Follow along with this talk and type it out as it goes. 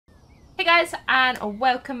Hey guys, and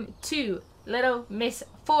welcome to Little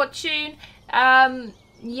Misfortune.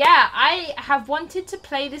 Yeah, I have wanted to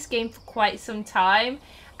play this game for quite some time,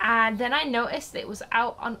 and then I noticed it was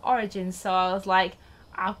out on Origin, so I was like,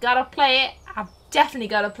 I've got to play it. I've definitely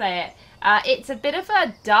got to play it. It's a bit of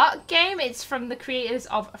a dark game. It's from the creators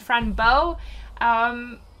of Frambo.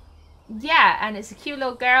 Yeah, and it's a cute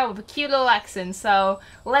little girl with a cute little accent, so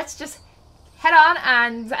let's just head on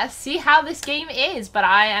and see how this game is. But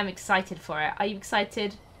I am excited for it. Are you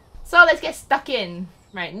excited? So let's get stuck in.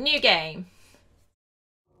 Right, new game.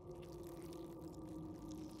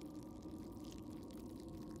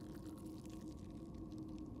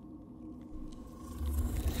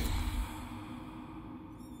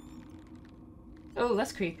 Oh,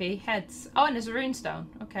 that's creepy. Heads. Oh, and there's a runestone.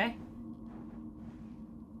 Okay.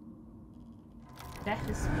 Death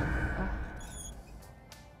is... Oh.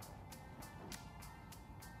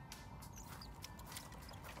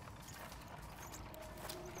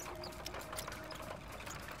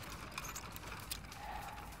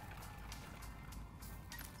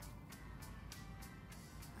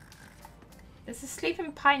 There's a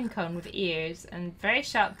sleeping pine cone with ears and very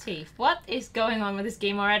sharp teeth. What is going on with this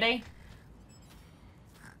game already?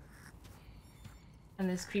 And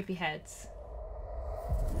there's creepy heads.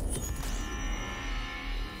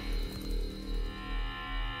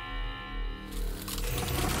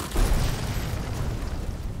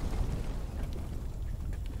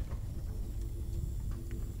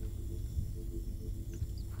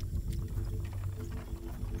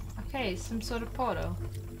 Okay, some sort of portal.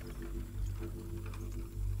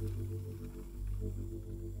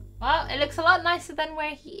 Well, it looks a lot nicer than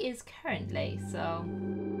where he is currently, so...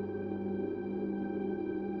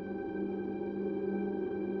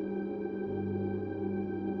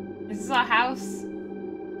 Is this our house?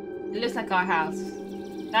 It looks like our house.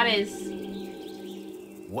 That is...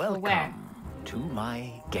 Welcome to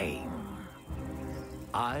my game.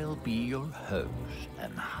 I'll be your host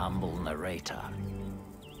and humble narrator.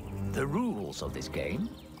 The rules of this game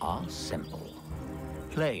are simple.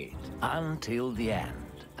 Play it until the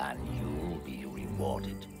end, and you'll be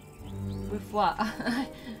rewarded. With what?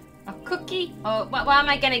 A cookie? Or what am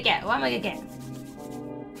I gonna get? What am I gonna get?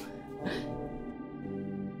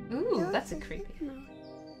 Ooh, that's a creepy.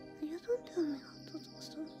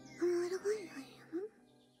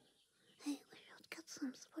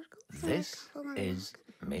 This is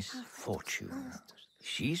Misfortune.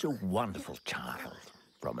 She's a wonderful child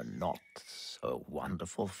from a not so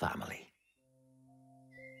wonderful family.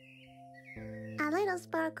 A little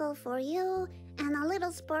sparkle for you, and a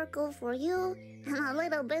little sparkle for you, and a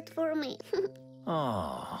little bit for me.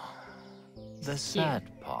 Oh, the sad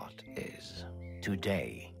part is,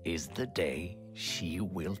 today is the day she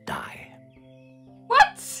will die.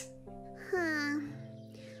 What? Huh.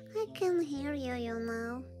 I can hear you, you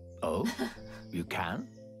know. Oh, you can?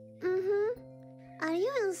 Mm-hmm. Are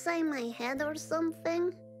you inside my head or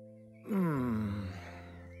something?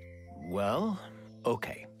 Well,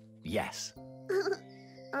 okay. Yes.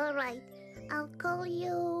 Alright, I'll call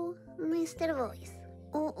you Mr. Voice.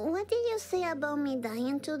 What did you say about me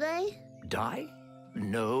dying today? Die?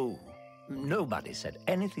 No. Nobody said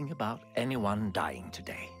anything about anyone dying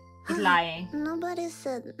today. He's lying. Nobody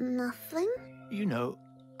said nothing? You know,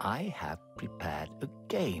 I have prepared a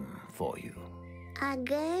game for you. A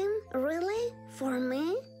game? Really? For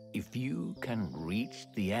me? If you can reach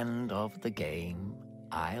the end of the game,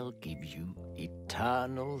 I'll give you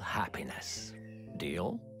eternal happiness.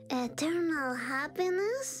 Deal? Eternal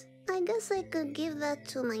happiness? I guess I could give that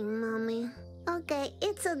to my mommy. Okay,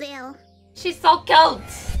 it's a deal. She's so cute!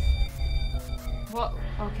 What?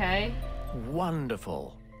 Okay.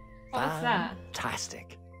 Wonderful. What was that?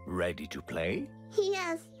 Fantastic. Ready to play?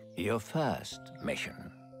 Yes. Your first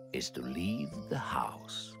mission is to leave the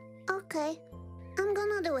house. Okay, I'm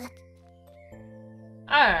gonna do it.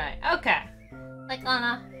 Alright, okay. Like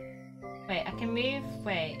Anna. Wait, I can move?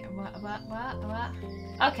 Wait, what?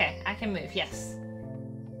 Okay, I can move, yes.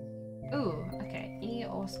 Ooh, okay. E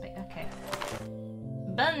or space, okay.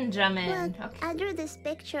 Benjamin. Look, Okay. I drew this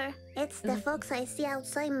picture. It's the fox I see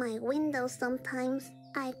outside my window sometimes.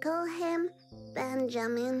 I call him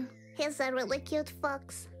Benjamin. He's a really cute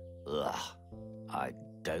fox. Ugh, I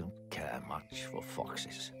don't care much for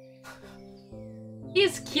foxes.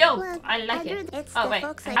 He's cute! Look, I like drew it. It's Oh the wait,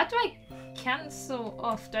 fox how do I cancel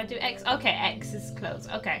off? Do I do X? Okay, X is closed.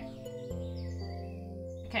 Okay.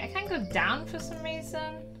 Okay, I can't go down for some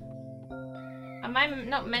reason. Am I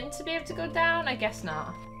not meant to be able to go down? I guess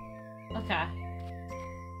not. Okay.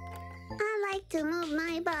 I like to move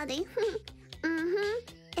my body.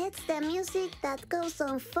 It's the music that goes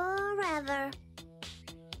on forever.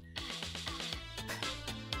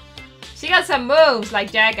 She got some moves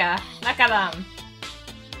like Jagger. Look at them.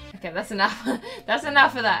 Okay, that's enough. That's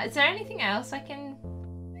enough of that. Is there anything else I can...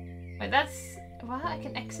 Wait, that's... What? I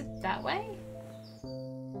can exit that way?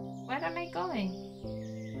 Where am I going?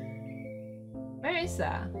 Where is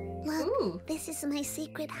that? Look, Ooh. this is my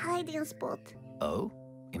secret hiding spot. Oh,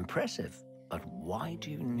 impressive. But why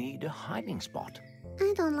do you need a hiding spot?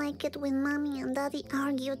 I don't like it when Mommy and Daddy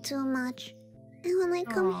argue too much. And when I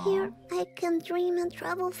come Aww. here, I can dream and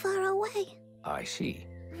travel far away. I see.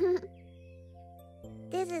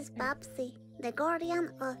 This is Babsy, the guardian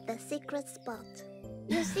of the secret spot.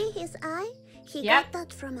 You see his eye? He Yep. got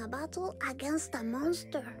that from a battle against a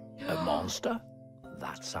monster. A monster?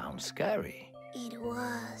 That sounds scary. It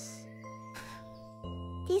was.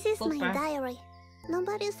 This is my Super. diary.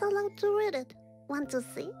 Nobody's allowed to read it. Want to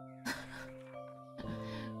see?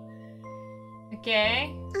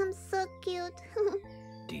 Okay. I'm so cute.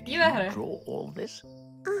 Did You you are. draw all this?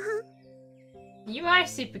 Uh-huh. You are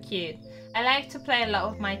super cute. I like to play a lot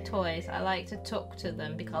with my toys. I like to talk to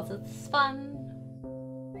them because it's fun.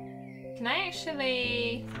 Can I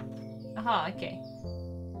actually... Aha, okay.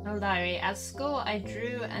 Little diary. At school I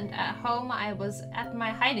drew and at home I was at my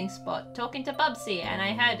hiding spot talking to Bubsy and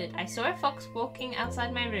I heard it. I saw a fox walking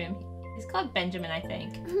outside my room. He's called Benjamin, I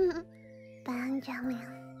think. Benjamin.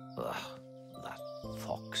 Ugh, that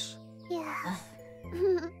fox. Yes.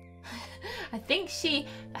 I think she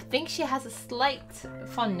has a slight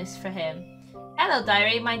fondness for him. Hello,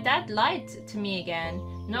 diary. My dad lied to me again.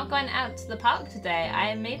 Not going out to the park today.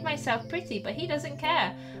 I made myself pretty, but he doesn't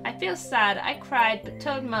care. I feel sad. I cried, but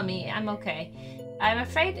told Mummy I'm okay. I'm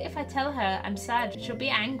afraid if I tell her I'm sad, she'll be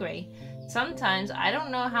angry. Sometimes I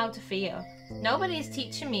don't know how to feel. Nobody is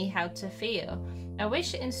teaching me how to feel. I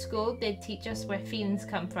wish in school they'd teach us where feelings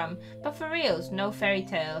come from, but for reals, no fairy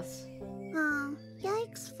tales. Oh,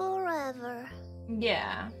 yikes forever.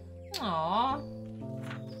 Yeah. Aww.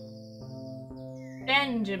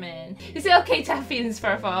 Benjamin. Is it okay to have feelings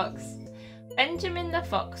for a fox? Benjamin the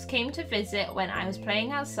fox came to visit when I was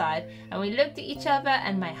playing outside and we looked at each other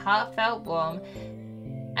and my heart felt warm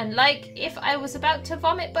and like if I was about to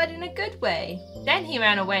vomit but in a good way. Then he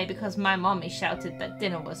ran away because my mommy shouted that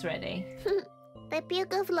dinner was ready. The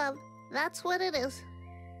puke of love. That's what it is.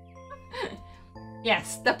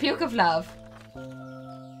 Yes, the puke of love.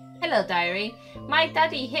 Hello, diary. My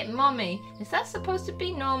daddy hit mommy. Is that supposed to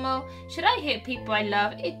be normal? Should I hit people I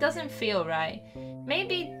love? It doesn't feel right.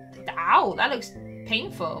 Maybe... Ow, that looks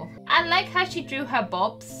painful. I like how she drew her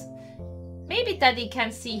bobs. Maybe daddy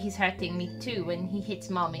can see he's hurting me too when he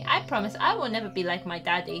hits mommy. I promise I will never be like my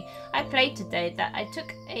daddy. I played today that I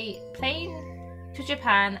took a plane to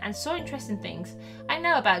Japan and saw interesting things. I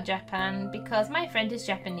know about Japan because my friend is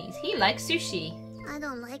Japanese. He likes sushi. I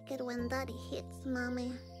don't like it when Daddy hits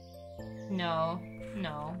Mommy. No,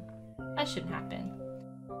 that shouldn't happen.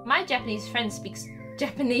 My Japanese friend speaks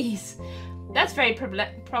Japanese. That's very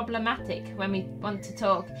problematic when we want to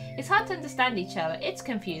talk. It's hard to understand each other. It's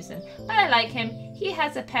confusing. But I like him. He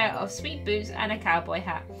has a pair of sweet boots and a cowboy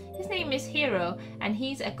hat. His name is Hiro and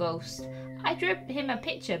he's a ghost. I drew him a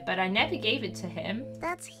picture but I never gave it to him.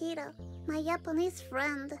 That's Hiro, my Japanese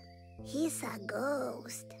friend. He's a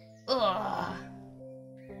ghost. Ugh.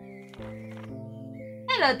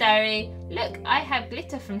 Hello, diary. Look, I have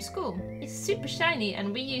glitter from school. It's super shiny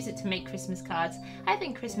and we use it to make Christmas cards. I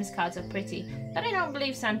think Christmas cards are pretty, but I don't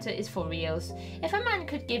believe Santa is for reals. If a man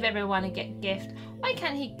could give everyone a gift, why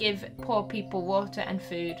can't he give poor people water and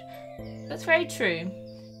food? That's very true.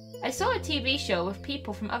 I saw a TV show with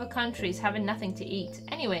people from other countries having nothing to eat.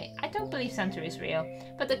 Anyway, I don't believe Santa is real,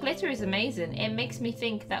 but the glitter is amazing. It makes me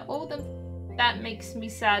think that all that makes me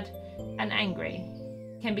sad and angry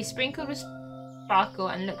can be sprinkled with sparkle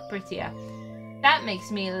and look prettier. That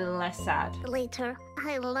makes me a little less sad. Glitter.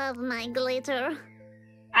 I love my glitter.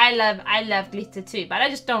 I love glitter too, but I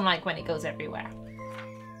just don't like when it goes everywhere.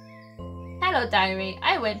 Hello, diary.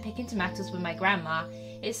 I went picking tomatoes with my grandma.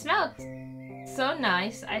 It smelled so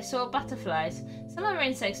nice. I saw butterflies. Some other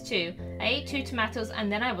insects too. I ate 2 tomatoes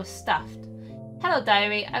and then I was stuffed. Hello,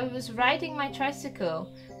 diary. I was riding my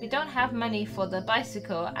tricycle. We don't have money for the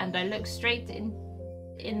bicycle and I looked straight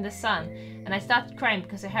in the sun and I started crying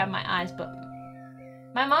because it hurt my eyes, but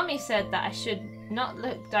my mommy said that I should not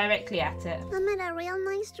look directly at it. I made a real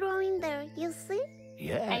nice drawing there, you see?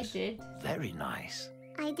 Yes. I did. Very nice.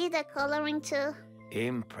 I did a coloring too.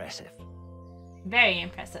 Impressive. Very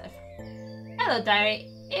impressive. Hello, diary.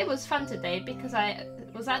 It was fun today because I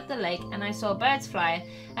was at the lake and I saw birds fly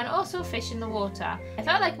and also fish in the water. I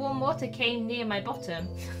felt like warm water came near my bottom.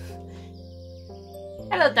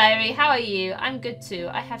 Hello, diary. How are you? I'm good too.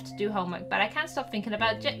 I have to do homework, but I can't stop thinking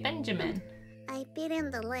about Benjamin. I peed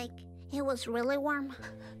in the lake. It was really warm.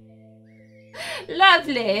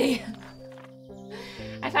 Lovely.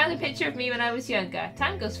 I found a picture of me when I was younger.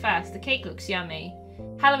 Time goes fast. The cake looks yummy.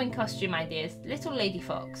 Halloween costume ideas. Little Lady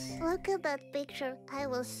Fox. Look at that picture. I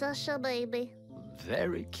was such a baby.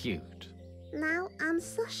 Very cute. Now I'm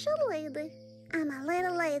such a lady. I'm a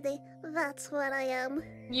little lady. That's what I am.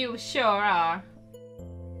 You sure are.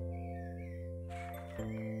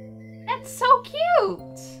 That's so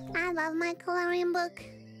cute. I love my coloring book.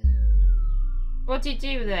 What do you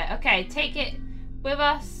do with it? Okay, take it with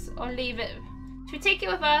us or leave it. Should we take it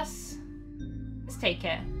with us? Let's take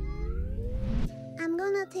it. I'm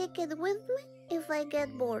gonna take it with me if I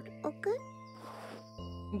get bored, okay?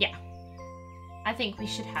 Yeah. I think we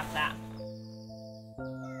should have that.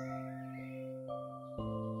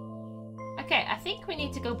 Okay, I think we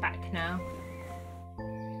need to go back now.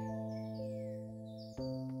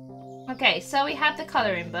 Okay, so we have the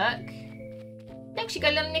colouring book. Look, she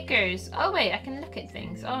got little knickers. Oh wait, I can look at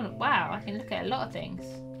things. Oh wow, I can look at a lot of things.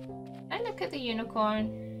 Can I look at the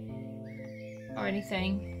unicorn? Or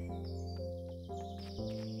anything?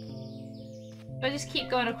 Do I just keep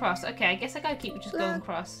going across? Okay, I guess I gotta keep just going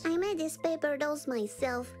across. I made these paper dolls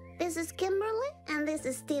myself. This is Kimberly and this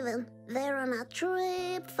is Steven. They're on a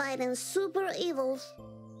trip fighting super evils.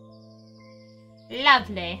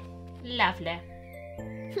 Lovely. Lovely.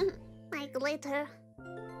 I glitter.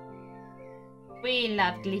 We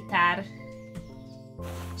love glitter.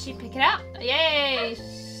 She pick it up? Yay!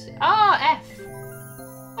 Oh, F.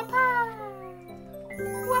 Wapa!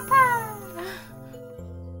 Wapa!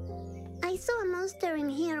 I saw a monster in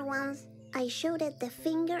here once. I showed it the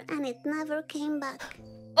finger and it never came back.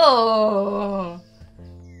 Oh!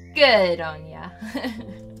 Good on ya.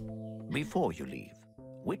 Before you leave,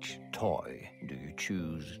 which toy do you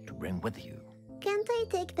choose to bring with you? Can't I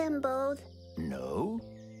take them both? No,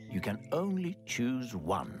 you can only choose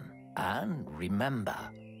one. And remember,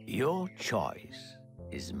 your choice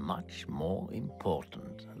is much more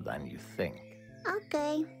important than you think.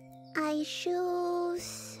 Okay, I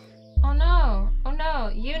choose... Oh no, oh no,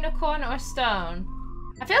 unicorn or stone?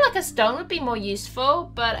 I feel like a stone would be more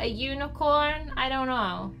useful, but a unicorn, I don't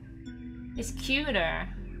know. It's cuter.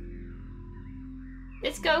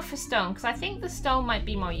 Let's go for stone, because I think the stone might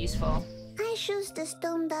be more useful. I choose the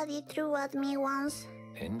stone Daddy threw at me once.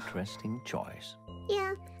 Interesting choice.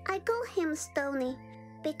 Yeah, I call him Stony,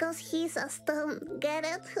 because he's a stone, get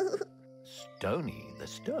it? Stony the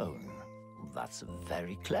stone. That's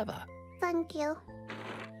very clever. Thank you.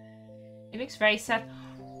 He looks very sad.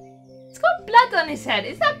 It's got blood on his head.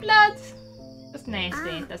 Is that blood? That's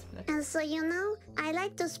nasty. That's blood. And so you know, I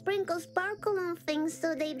like to sprinkle sparkle on things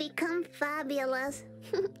so they become fabulous.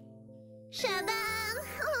 Shadam!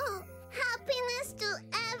 Happiness to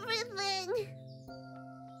everything!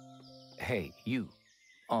 Hey, you.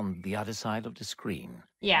 On the other side of the screen.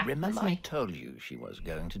 Yeah, Remember that's me. I told you she was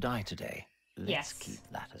going to die today? Let's Yes. keep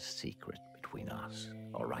that a secret between us,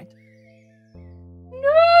 all right?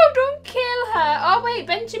 No, don't kill her. Oh wait,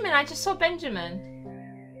 Benjamin. I just saw Benjamin.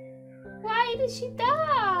 Why did she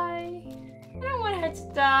die? I don't want her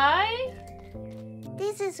to die.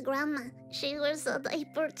 This is Grandma. She wears a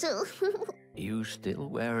diaper too. You still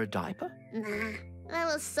wear a diaper? Nah, that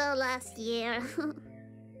was so last year.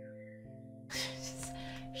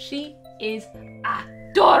 She is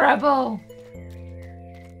adorable.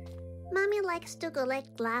 Mommy likes to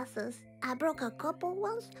collect glasses. I broke a couple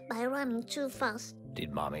once by running too fast.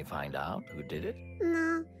 Did Mommy find out who did it?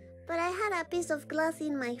 No, but I had a piece of glass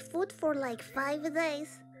in my foot for like 5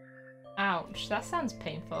 days. Ouch, that sounds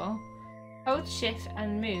painful. Hold shift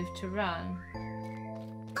and move to run.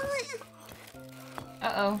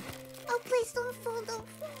 Uh-oh. Oh, please don't fall, don't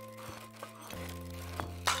fall.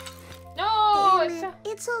 No! Damn It it, fell.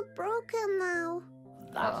 it's all broken now.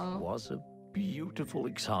 That Uh-oh. was a beautiful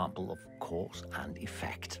example of cause and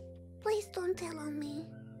effect. Please don't tell on me.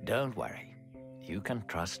 Don't worry. You can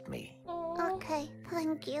trust me. Aw. Okay,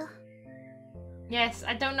 thank you. Yes,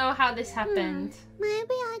 I don't know how this happened.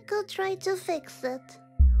 Maybe I could try to fix it.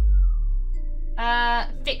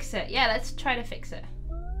 Fix it. Yeah, let's try to fix it.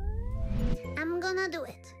 I'm gonna do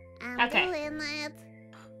it. I'm Okay. doing it.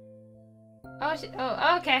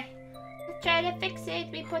 Oh, okay. Let's try to fix it.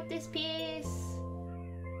 We put this piece.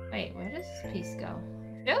 Wait, where does this piece go?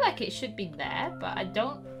 I feel like it should be there, but I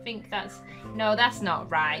don't think that's... No, that's not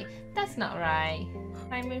right. That's not right.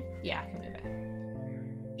 Can I move? Yeah, I can move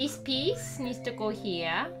it. This piece needs to go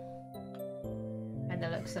here. By the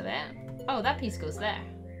looks of it. Oh, that piece goes there.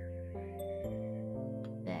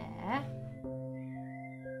 There.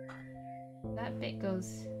 That bit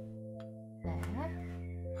goes there.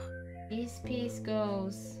 This piece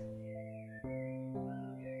goes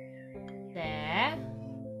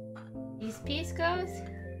this piece goes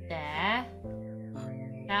there.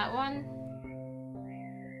 That one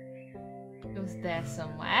goes there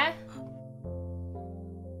somewhere.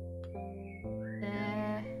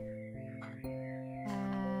 There.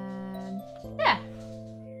 And yeah.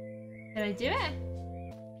 Did I do it?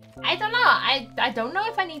 I don't know. I don't know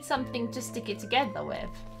if I need something to stick it together with.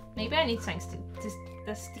 Maybe I need something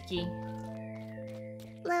to sticky.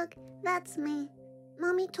 Look, that's me.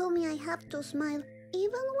 Mommy told me I have to smile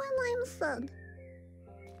even when I'm sad.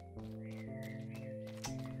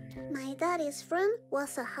 My daddy's friend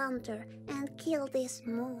was a hunter and killed this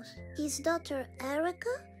moose. His daughter Erica,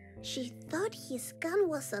 she thought his gun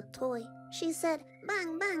was a toy. She said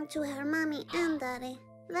bang bang to her mommy and daddy.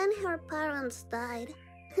 Then her parents died,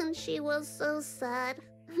 and she was so sad.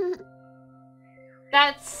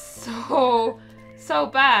 That's so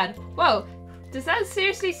bad. Whoa, does that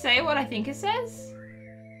seriously say what I think it says?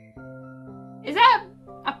 Is that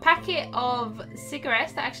a packet of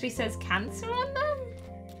cigarettes that actually says cancer on them?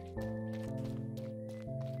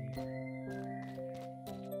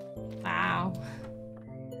 Wow.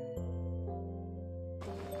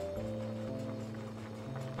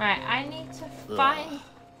 Right, I need to find...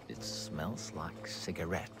 It smells like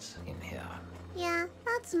cigarettes in here. Yeah,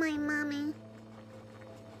 that's my mommy.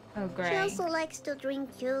 Oh, great. She also likes to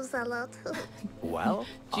drink juice a lot. Well,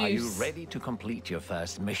 are you Juice. ready to complete your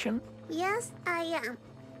first mission? Yes, I am.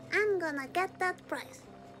 I'm gonna get that prize.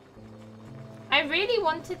 I really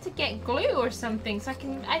wanted to get glue or something so I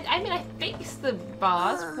can... I mean, I fixed the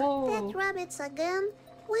bars. Whoa. Dead rabbits again?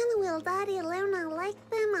 When will Daddy learn I like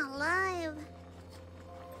them alive?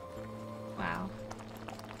 Wow.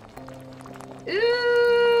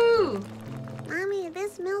 Ooh! Mommy,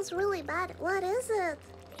 this smells really bad. What is it?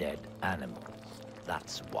 Dead animals.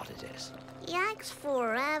 That's what it is. Yikes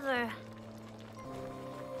forever.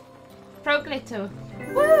 Pro glitter.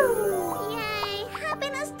 Woo! Yay!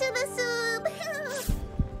 Happiness to the soup!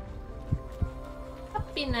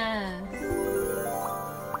 Happiness.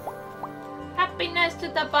 Happiness to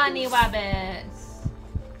the bunny rabbits.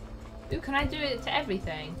 Ooh, can I do it to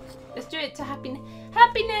everything? Let's do it to happiness.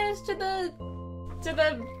 Happiness to the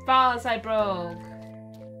vase I broke.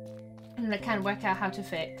 And I can't work out how to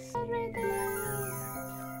fix.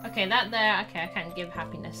 Okay, that there. Okay, I can't give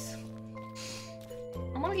happiness.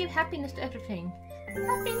 I want to give happiness to everything.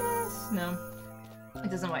 Happiness. No,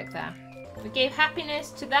 it doesn't work there. We gave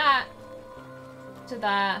happiness to that. To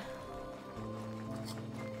that.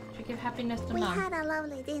 Should we give happiness to We Mom? had a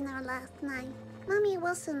lovely dinner last night. Mommy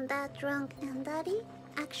wasn't that drunk and Daddy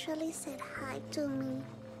actually said hi to me.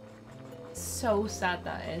 So sad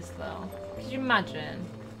that is, though. Could you imagine?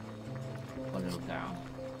 Poor little girl.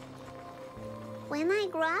 When I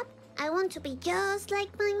grow up, I want to be just like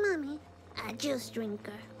my mommy, a juice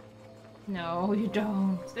drinker. No, you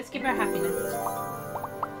don't. Let's give her happiness.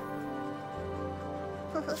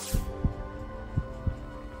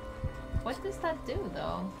 What does that do,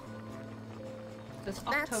 though? Does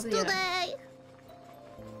That's October the today.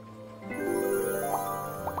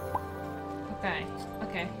 Okay,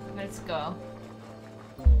 okay, let's go.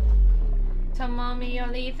 Tell Mommy you're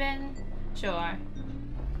leaving? Sure. I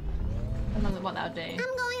don't know what that'll do. I'm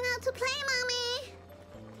going out to play, Mommy.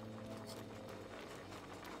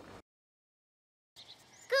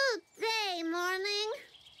 Good day, morning.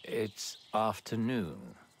 It's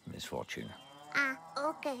afternoon, Misfortune. Ah,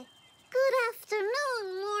 okay. Good afternoon,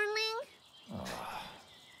 morning.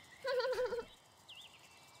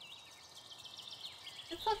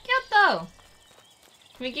 It's so cute, though.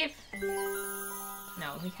 Can we give...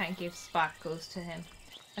 No, we can't give sparkles to him.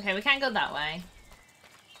 Okay, we can't go that way.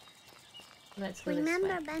 Let's go Remember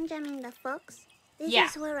this way. Benjamin the fox? This Yeah.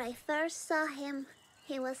 is where I first saw him.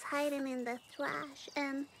 He was hiding in the trash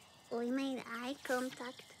and we made eye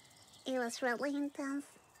contact. It was really intense.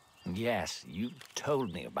 Yes, you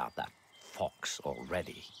told me about that fox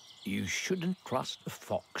already. You shouldn't trust a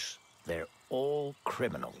fox. They're all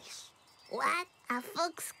criminals. What? A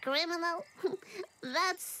fox criminal?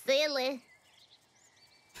 That's silly.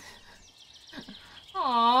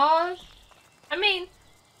 Aww. I mean,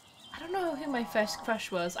 I don't know who my first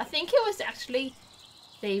crush was. I think it was actually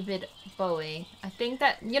David Bowie. I think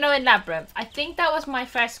that, you know, in Labyrinth, I think that was my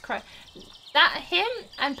first crush. That, him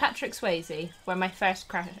and Patrick Swayze were my first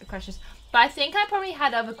crushes. But I think I probably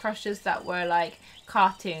had other crushes that were like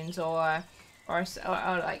cartoons or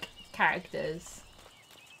like characters.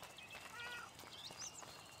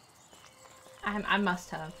 I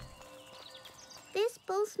must have. This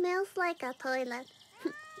bowl smells like a toilet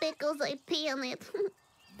because I pee on it.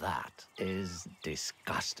 That is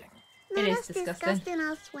disgusting. Not It is as disgusting. disgusting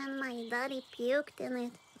as when my daddy puked in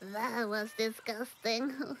it. That was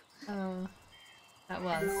disgusting. Oh, that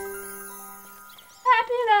was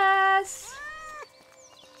fabulous.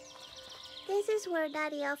 This is where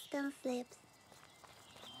Daddy often flips.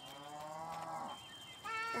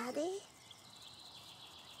 Daddy?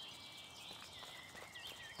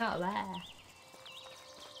 Not there.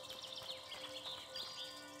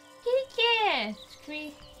 Kitty cat! Can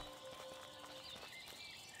we...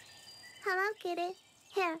 Hello, kitty.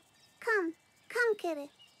 Here, come. Come, kitty.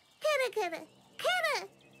 Kitty, kitty. Kitty!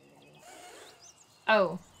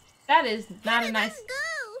 Oh, that is not a nice... Let's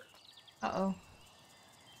go! Uh-oh.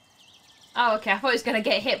 Oh, okay. I thought he was going to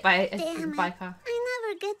get hit by a Damn car. it. I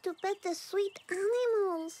never get to pet the sweet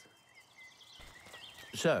animals.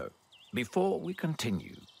 So, before we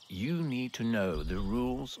continue, you need to know the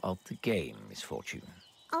rules of the game, Misfortune.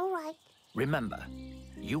 All right. Remember,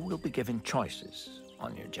 you will be given choices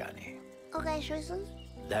on your journey. Okay, choices?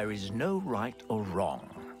 There is no right or wrong,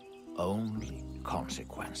 only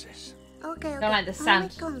consequences. Okay, okay. Don't like the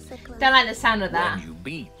sound. Only consequence. Don't like the sound of that. When you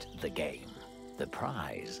beat the game, the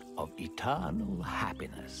prize of eternal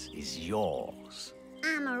happiness is yours.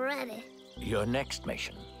 I'm ready. Your next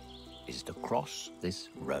mission is to cross this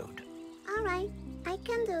road. All right, I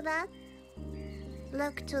can do that.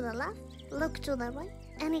 Look to the left, look to the right.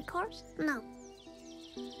 Any course? No.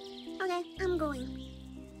 Okay, I'm going.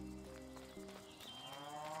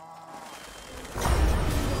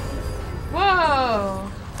 Whoa!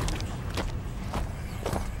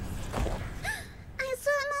 I saw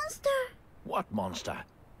a monster. What monster?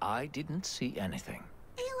 I didn't see anything.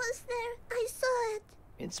 It was there. I saw it.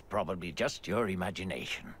 It's probably just your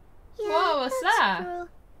imagination. Yeah, Whoa, what's that's that? true.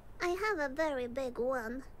 I have a very big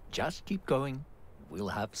one. Just keep going. We'll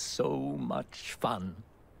have so much fun.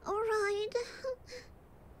 All right.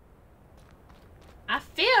 I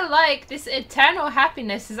feel like this eternal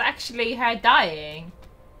happiness is actually her dying.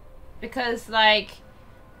 Because, like,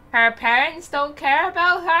 her parents don't care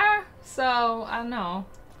about her. So, I don't know.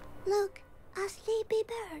 Look, a sleepy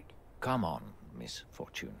bird. Come on, Miss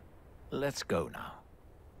Fortune. Let's go now.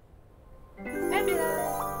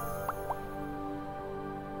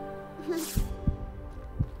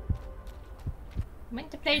 Meant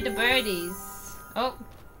to play the birdies. Oh,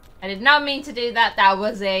 I did not mean to do that. That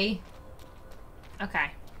was a...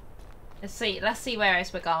 Okay. Let's see where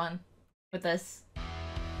else we're going with this.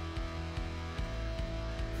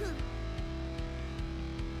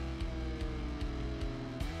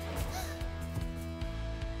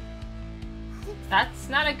 That's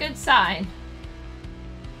not a good sign.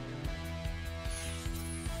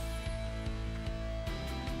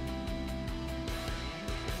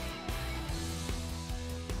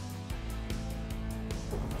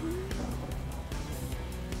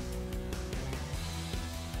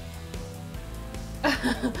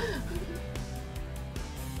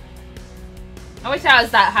 I wish I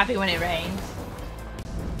was that happy when it rained.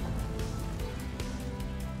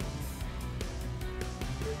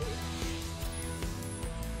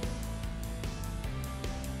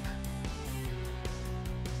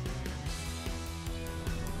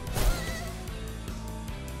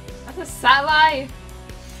 That's a satellite.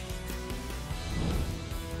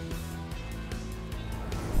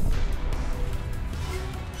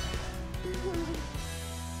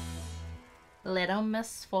 Little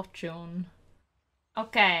Misfortune.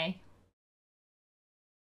 Okay.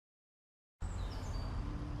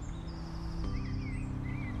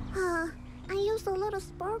 I used a lot of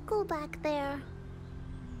sparkle back there.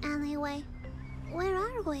 Anyway, where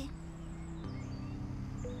are we?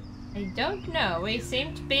 I don't know. We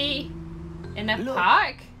seem to be in a Look,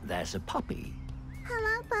 park. There's a puppy.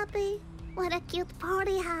 Hello, puppy. What a cute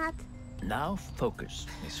party hat. Now focus,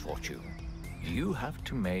 Miss Fortune. You have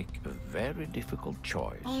to make a very difficult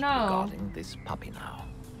choice Oh, no. regarding this puppy now.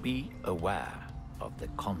 Be aware of the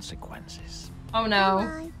consequences. Oh no.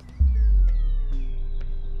 Alright.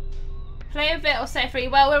 Play with it or set it free.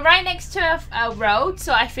 Well, we're right next to a road,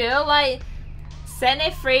 so I feel like setting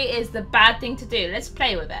it free is the bad thing to do. Let's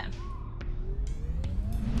play with it.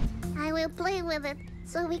 I will play with it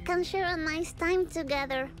so we can share a nice time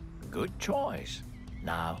together. Good choice.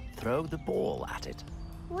 Now throw the ball at it.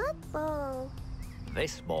 What ball?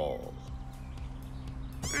 This ball.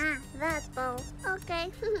 Ah, that ball. Okay.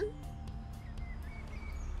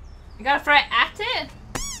 You gotta throw it at it?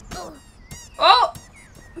 Oh. Oh!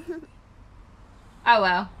 Oh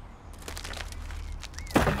well.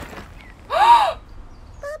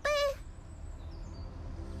 Puppy!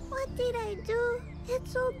 What did I do?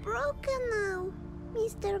 It's all broken now.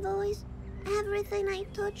 Mr. Voice, everything I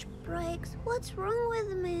touch breaks. What's wrong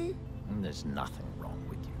with me? There's nothing wrong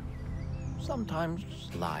with you. Sometimes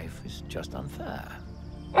life is just unfair.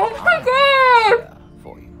 Oh my I'm god! here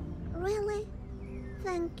for you. really?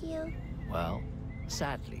 Thank you. Well,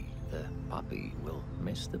 sadly, the puppy will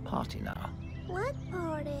miss the party now. What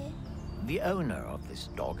party? The owner of this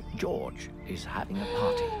dog, George, is having a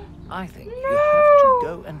party. I think you have to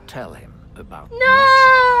go and tell him about the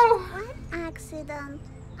accident. What accident?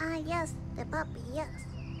 Ah, yes, the puppy, yes.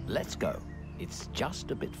 Let's go. It's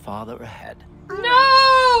just a bit farther ahead.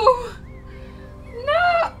 No!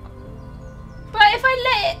 No! But if I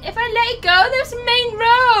let it go, there's a main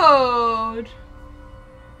road.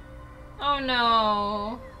 Oh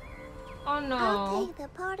no. Oh no. I'll take the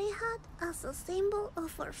party hat as a symbol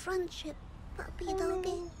of our friendship, puppy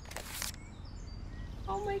doggy.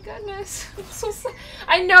 Oh my goodness. I'm so sad.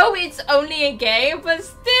 I know it's only a game, but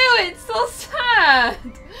still, it's so sad.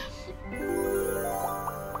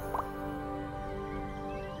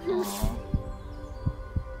 Aww.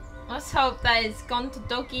 Let's hope that it's gone to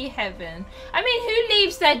doggy heaven. I mean, who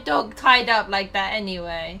leaves their dog tied up like that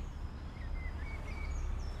anyway?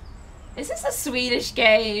 Is this a Swedish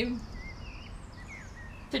game?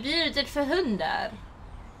 Förbjudet för hundar.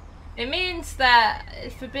 It means that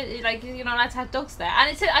it's forbidden, like, you're not allowed to have dogs there. And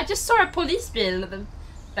it said, I just saw a police bill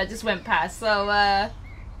that just went past, so,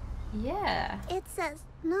 yeah. It says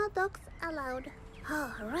no dogs allowed.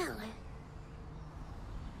 Oh, really?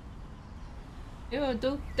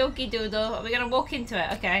 Ooh, doggy doodle. Are we gonna walk into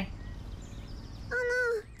it? Okay. Oh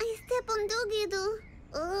no, I step on doggy doo.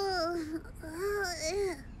 Oh,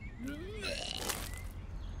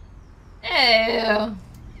 Ew.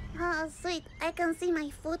 oh, sweet. I can see my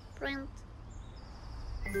footprint.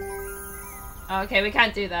 Okay, we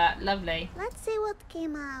can't do that. Lovely. Let's see what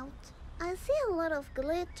came out. I see a lot of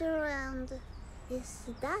glitter and... Is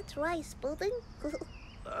that rice pudding?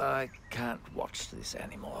 I can't watch this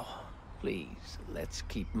anymore. Please, let's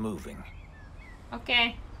keep moving.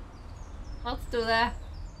 Okay. Let's do that.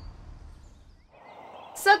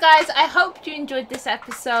 So guys, I hope you enjoyed this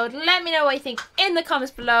episode. Let me know what you think in the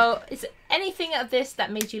comments below. Is there anything of this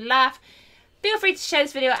that made you laugh? Feel free to share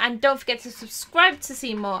this video and don't forget to subscribe to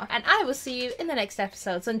see more. And I will see you in the next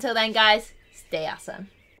episode. So until then guys, stay awesome.